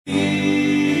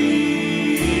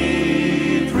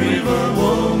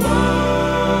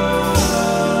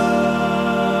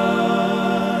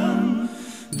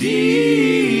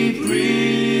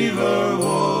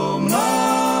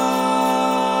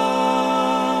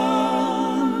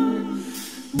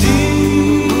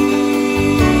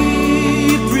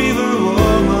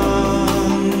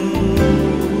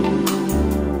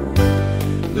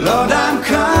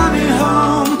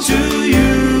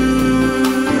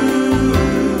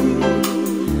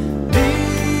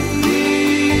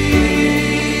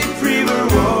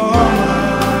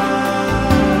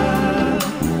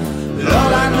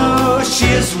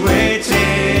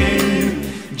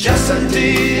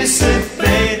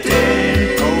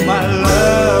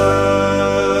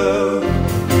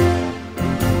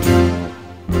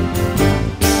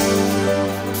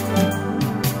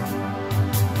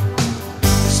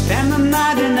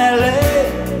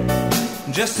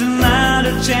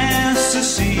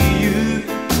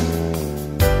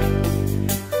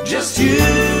just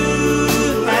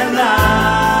you and I.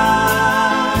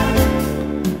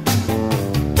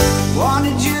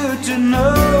 Wanted you to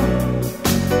know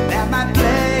that my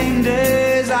playing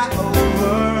days are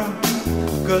over,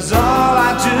 'cause all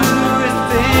I do is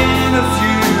think of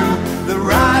you, the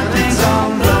right things on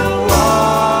the wall.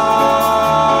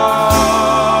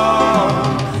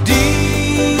 Deep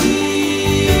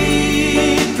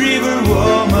river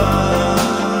woman,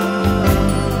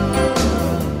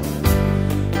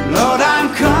 Lord, I'm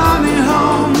coming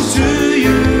home to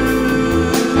you.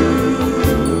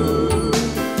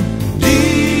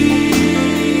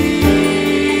 Deep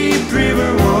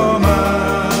river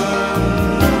woman,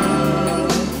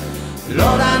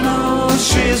 Lord, I know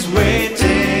she's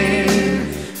waiting,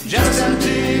 just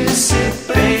anticipating,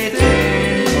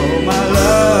 oh my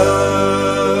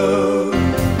love.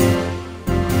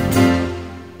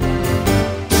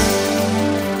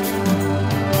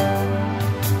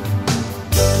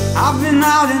 I've been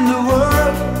out in the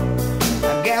world,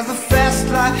 I guess the fast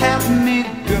life had me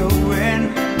going.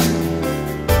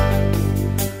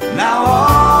 Now all